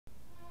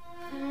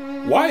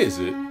Why is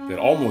it that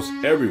almost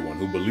everyone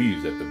who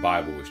believes that the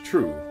Bible is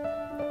true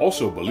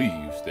also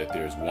believes that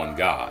there's one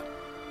God?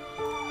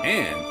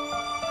 And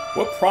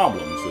what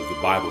problems does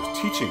the Bible's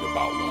teaching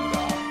about one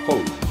God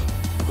pose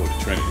for the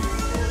Trinity?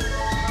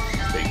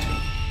 Stay tuned.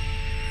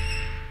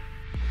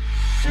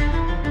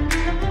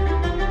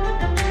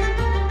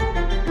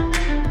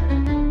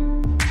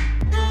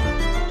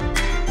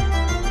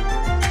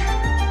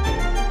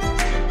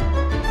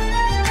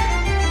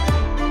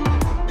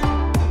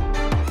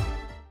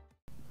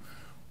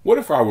 What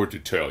if I were to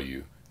tell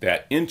you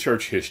that in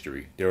church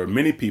history, there are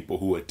many people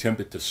who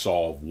attempted to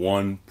solve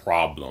one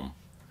problem,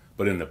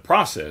 but in the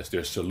process,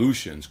 their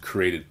solutions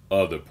created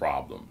other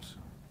problems?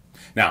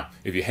 Now,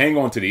 if you hang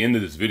on to the end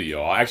of this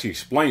video, I'll actually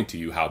explain to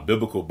you how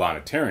biblical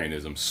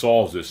Binitarianism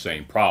solves this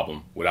same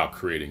problem without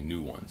creating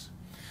new ones.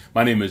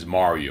 My name is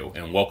Mario,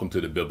 and welcome to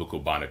the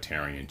Biblical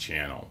Binitarian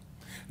channel.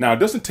 Now, it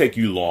doesn't take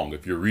you long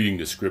if you're reading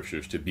the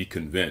scriptures to be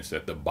convinced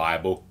that the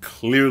Bible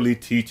clearly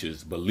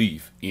teaches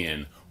belief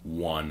in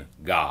one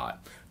God.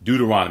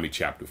 Deuteronomy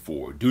chapter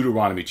 4,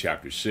 Deuteronomy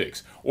chapter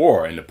 6,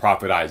 or in the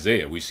prophet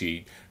Isaiah, we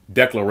see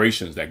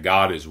declarations that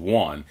God is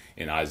one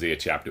in Isaiah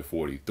chapter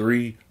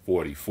 43,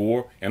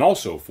 44, and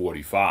also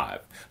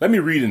 45. Let me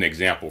read an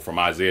example from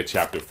Isaiah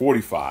chapter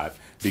 45,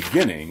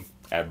 beginning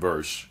at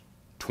verse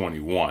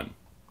 21.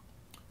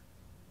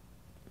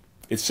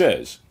 It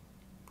says,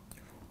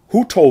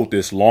 "Who told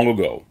this long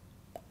ago?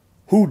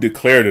 Who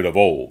declared it of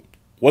old?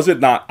 Was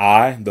it not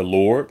I, the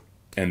Lord?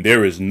 And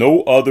there is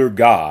no other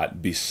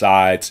God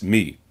besides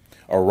me,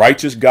 a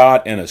righteous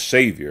God and a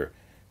Savior.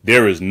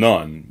 There is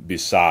none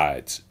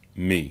besides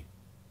me.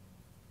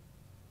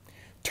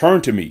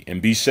 Turn to me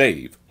and be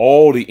saved,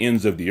 all the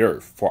ends of the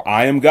earth, for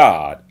I am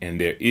God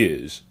and there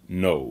is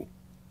no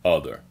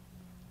other."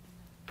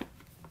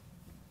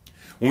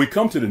 When we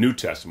come to the New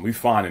Testament, we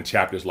find in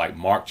chapters like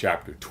Mark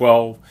chapter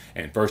 12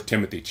 and 1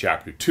 Timothy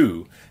chapter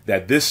 2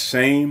 that this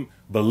same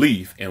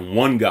belief in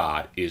one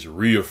God is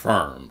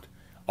reaffirmed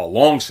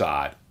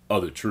alongside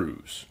other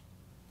truths.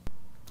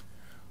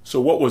 So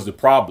what was the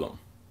problem?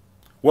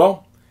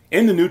 Well,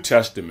 in the New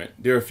Testament,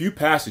 there are a few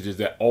passages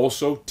that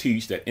also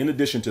teach that in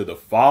addition to the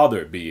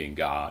Father being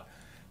God,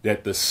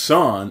 that the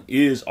Son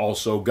is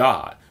also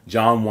God.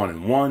 John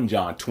 1:1,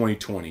 John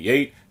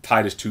 20:28,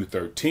 Titus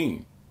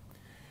 2:13.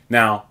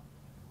 Now,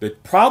 the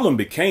problem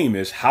became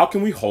is how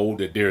can we hold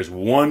that there's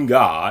one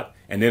God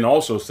and then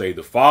also say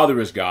the Father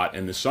is God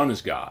and the Son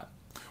is God?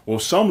 Well,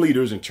 some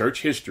leaders in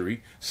church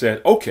history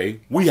said,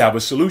 okay, we have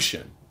a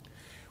solution.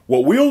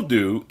 What we'll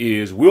do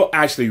is we'll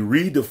actually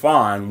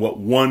redefine what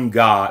one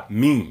God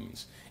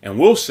means. And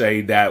we'll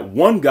say that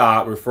one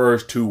God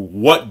refers to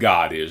what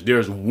God is.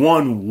 There's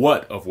one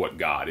what of what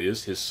God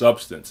is, his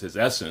substance, his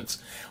essence.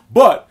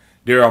 But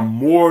there are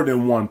more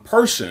than one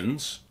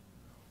persons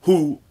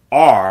who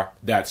are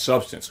that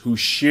substance, who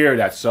share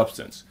that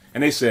substance.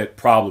 And they said,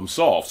 problem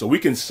solved. So we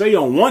can say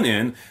on one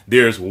end,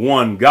 there's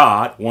one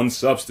God, one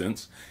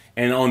substance.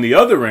 And on the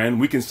other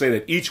end, we can say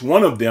that each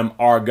one of them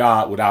are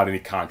God without any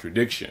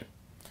contradiction.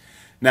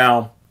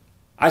 Now,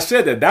 I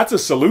said that that's a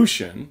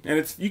solution,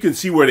 and you can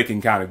see where they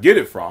can kind of get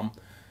it from.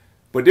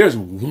 But there's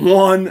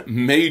one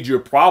major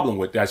problem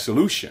with that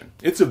solution.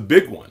 It's a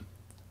big one.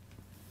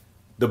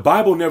 The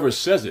Bible never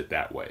says it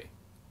that way.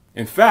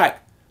 In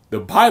fact, the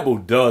Bible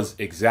does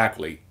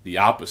exactly the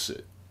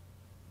opposite.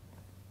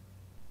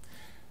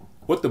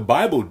 What the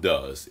Bible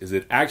does is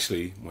it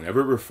actually, whenever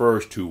it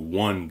refers to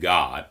one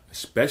God,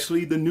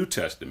 especially the New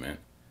Testament,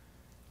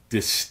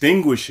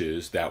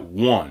 distinguishes that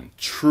one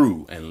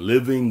true and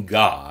living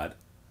God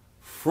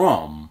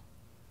from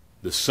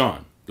the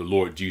Son, the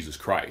Lord Jesus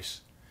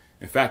Christ.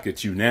 In fact,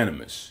 it's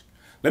unanimous.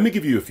 Let me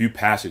give you a few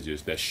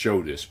passages that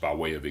show this by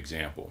way of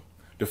example.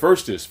 The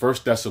first is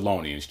 1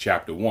 Thessalonians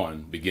chapter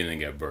 1,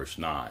 beginning at verse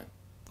 9.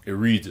 It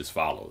reads as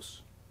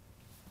follows.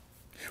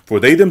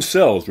 "For they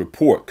themselves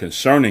report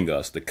concerning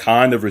us the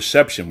kind of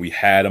reception we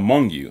had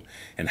among you,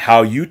 and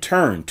how you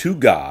turned to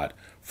God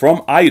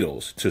from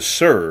idols to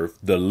serve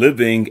the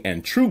living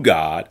and true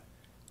God,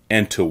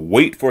 and to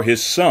wait for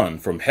his Son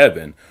from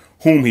heaven,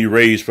 whom he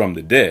raised from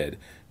the dead,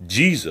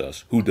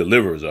 Jesus, who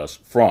delivers us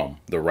from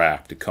the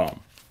wrath to come."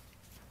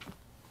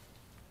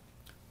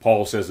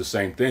 Paul says the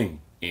same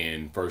thing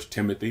in 1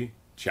 Timothy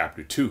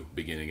chapter 2,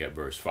 beginning at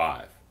verse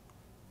 5.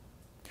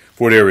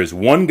 "For there is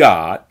one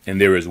God,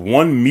 and there is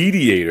one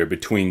mediator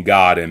between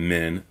God and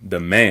men, the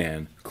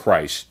man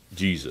Christ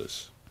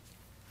Jesus."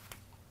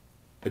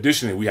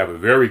 Additionally, we have a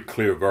very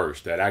clear verse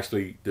that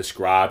actually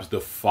describes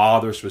the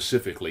Father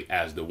specifically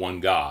as the one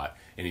God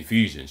in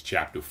Ephesians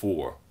chapter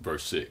 4,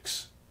 verse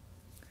 6.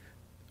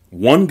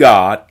 "One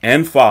God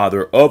and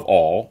Father of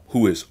all,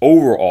 who is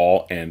over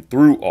all and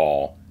through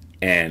all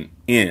and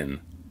in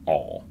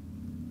all."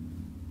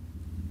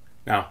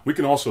 Now, we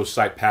can also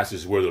cite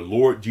passages where the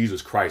Lord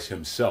Jesus Christ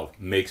himself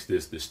makes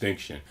this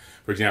distinction.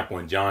 For example,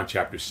 in John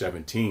chapter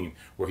 17,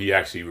 where he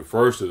actually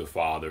refers to the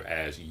Father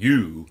as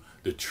you,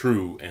 the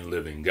true and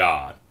living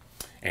God.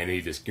 And he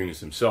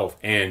distinguishes himself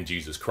and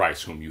Jesus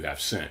Christ, whom you have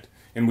sent.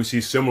 And we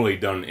see similarly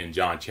done in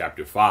John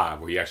chapter 5,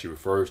 where he actually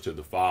refers to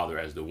the Father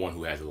as the one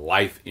who has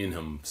life in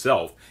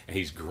himself, and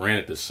he's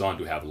granted the Son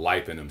to have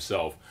life in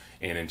himself.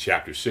 And in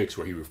chapter 6,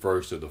 where he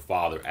refers to the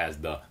Father as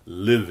the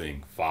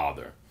living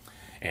Father,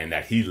 and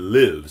that he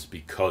lives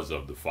because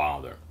of the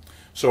Father.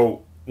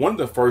 So one of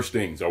the first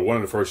things, or one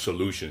of the first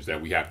solutions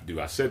that we have to do,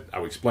 I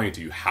would explain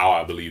to you how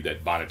I believe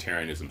that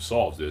Binitarianism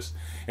solves this,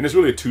 and it's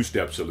really a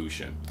two-step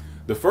solution.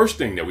 The first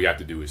thing that we have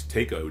to do is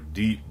take a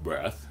deep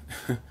breath,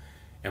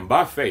 and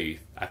by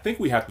faith, I think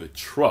we have to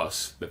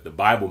trust that the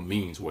Bible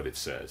means what it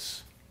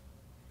says.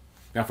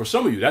 Now, for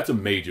some of you, that's a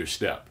major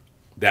step.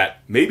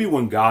 That maybe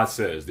when God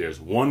says there's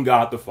one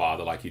God the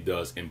Father, like he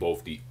does in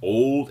both the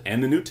Old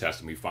and the New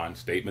Testament, we find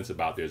statements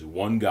about there's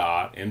one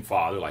God and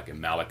Father, like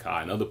in Malachi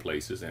and other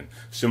places, and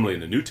similarly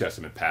in the New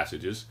Testament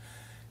passages,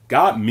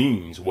 God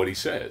means what he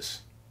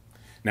says.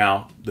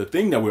 Now, the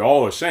thing that we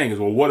all are saying is,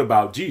 well, what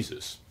about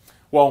Jesus?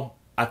 Well,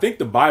 I think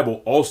the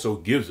Bible also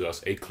gives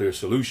us a clear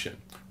solution.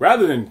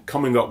 Rather than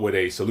coming up with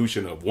a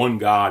solution of one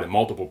God and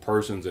multiple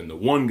persons, and the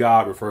one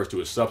God refers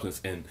to a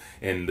substance, and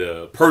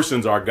the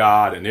persons are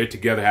God, and they're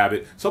together have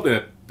it, something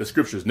that the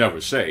scriptures never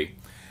say,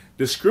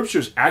 the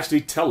scriptures actually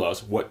tell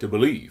us what to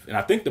believe. And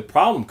I think the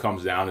problem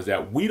comes down is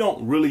that we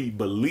don't really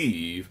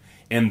believe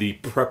in the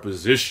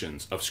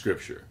prepositions of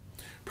scripture.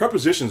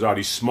 Prepositions are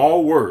these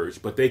small words,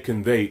 but they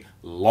convey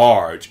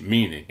large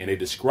meaning, and they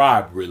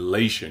describe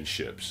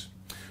relationships.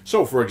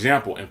 So, for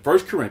example, in 1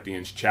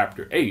 Corinthians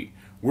chapter 8,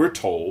 we're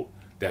told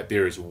that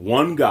there is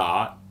one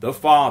God, the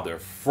Father,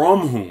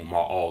 from whom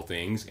are all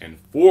things and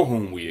for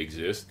whom we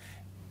exist,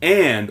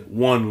 and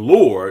one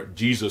Lord,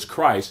 Jesus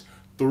Christ,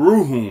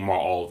 through whom are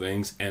all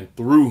things and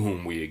through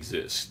whom we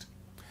exist.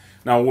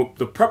 Now,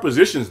 the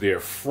prepositions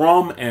there,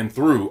 from and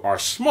through, are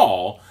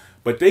small,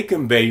 but they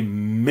convey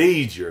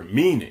major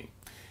meaning.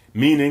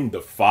 Meaning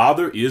the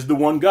Father is the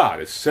one God.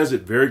 It says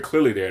it very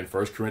clearly there in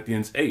 1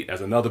 Corinthians 8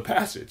 as another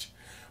passage.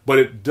 But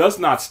it does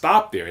not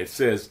stop there. It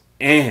says,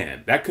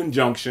 and. That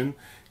conjunction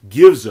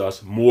gives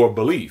us more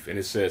belief. And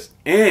it says,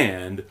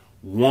 and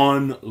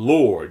one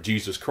Lord,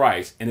 Jesus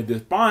Christ. And it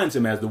defines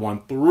him as the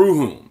one through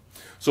whom.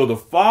 So the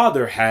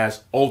Father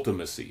has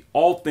ultimacy.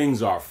 All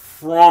things are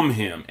from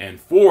him and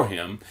for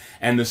him.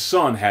 And the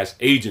Son has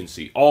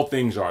agency. All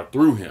things are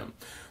through him.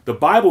 The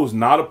Bible is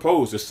not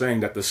opposed to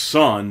saying that the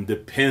Son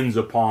depends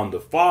upon the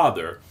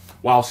Father,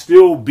 while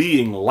still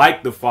being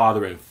like the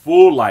Father in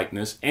full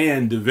likeness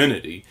and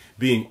divinity,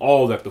 being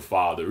all that the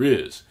Father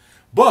is.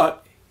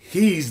 But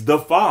he's the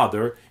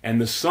Father and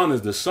the Son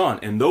is the Son,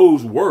 and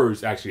those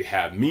words actually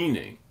have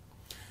meaning.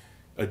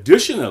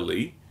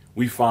 Additionally,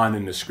 we find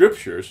in the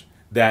scriptures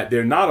that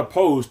they're not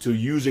opposed to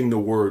using the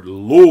word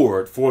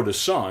Lord for the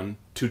Son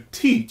to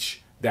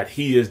teach that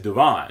he is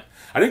divine.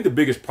 I think the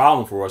biggest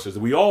problem for us is that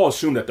we all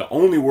assume that the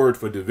only word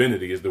for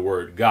divinity is the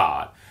word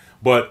God.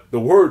 But the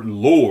word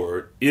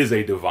Lord is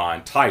a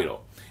divine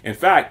title. In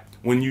fact,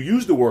 when you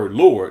use the word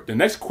Lord, the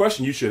next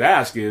question you should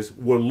ask is,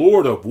 well,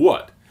 Lord of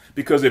what?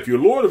 Because if you're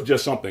Lord of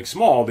just something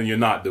small, then you're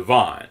not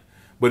divine.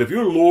 But if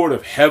you're Lord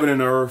of heaven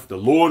and earth, the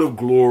Lord of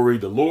glory,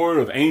 the Lord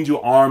of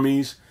angel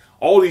armies,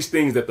 all these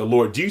things that the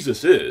Lord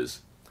Jesus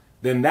is,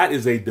 then that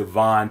is a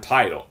divine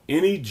title.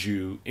 Any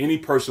Jew, any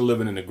person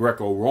living in the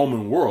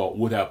Greco-Roman world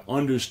would have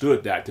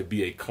understood that to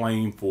be a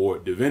claim for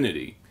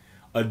divinity.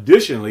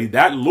 Additionally,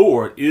 that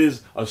Lord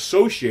is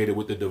associated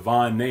with the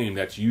divine name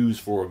that's used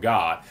for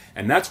God.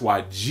 And that's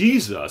why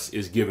Jesus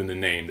is given the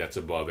name that's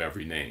above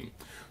every name.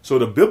 So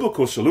the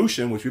biblical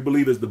solution, which we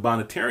believe is the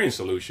Binitarian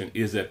solution,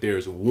 is that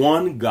there's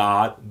one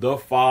God, the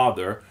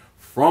Father,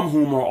 from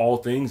whom are all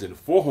things and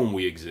for whom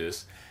we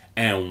exist,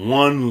 and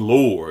one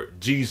Lord,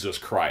 Jesus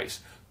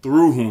Christ,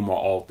 through whom are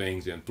all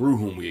things and through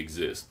whom we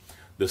exist.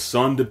 The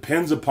Son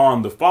depends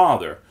upon the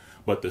Father,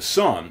 but the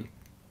Son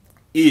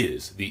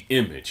is the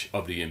image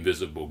of the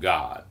invisible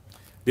God.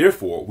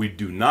 Therefore, we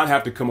do not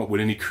have to come up with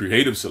any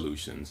creative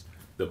solutions.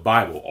 The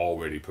Bible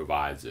already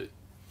provides it.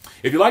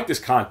 If you like this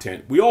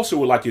content, we also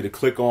would like you to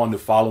click on the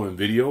following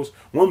videos.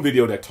 One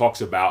video that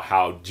talks about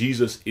how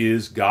Jesus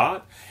is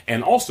God,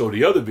 and also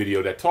the other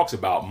video that talks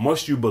about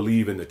must you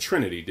believe in the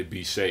Trinity to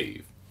be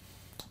saved.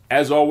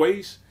 As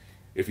always,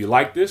 if you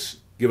like this,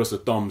 give us a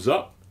thumbs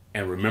up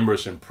and remember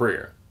us in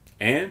prayer.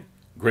 And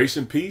grace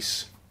and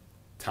peace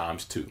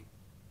 ×2.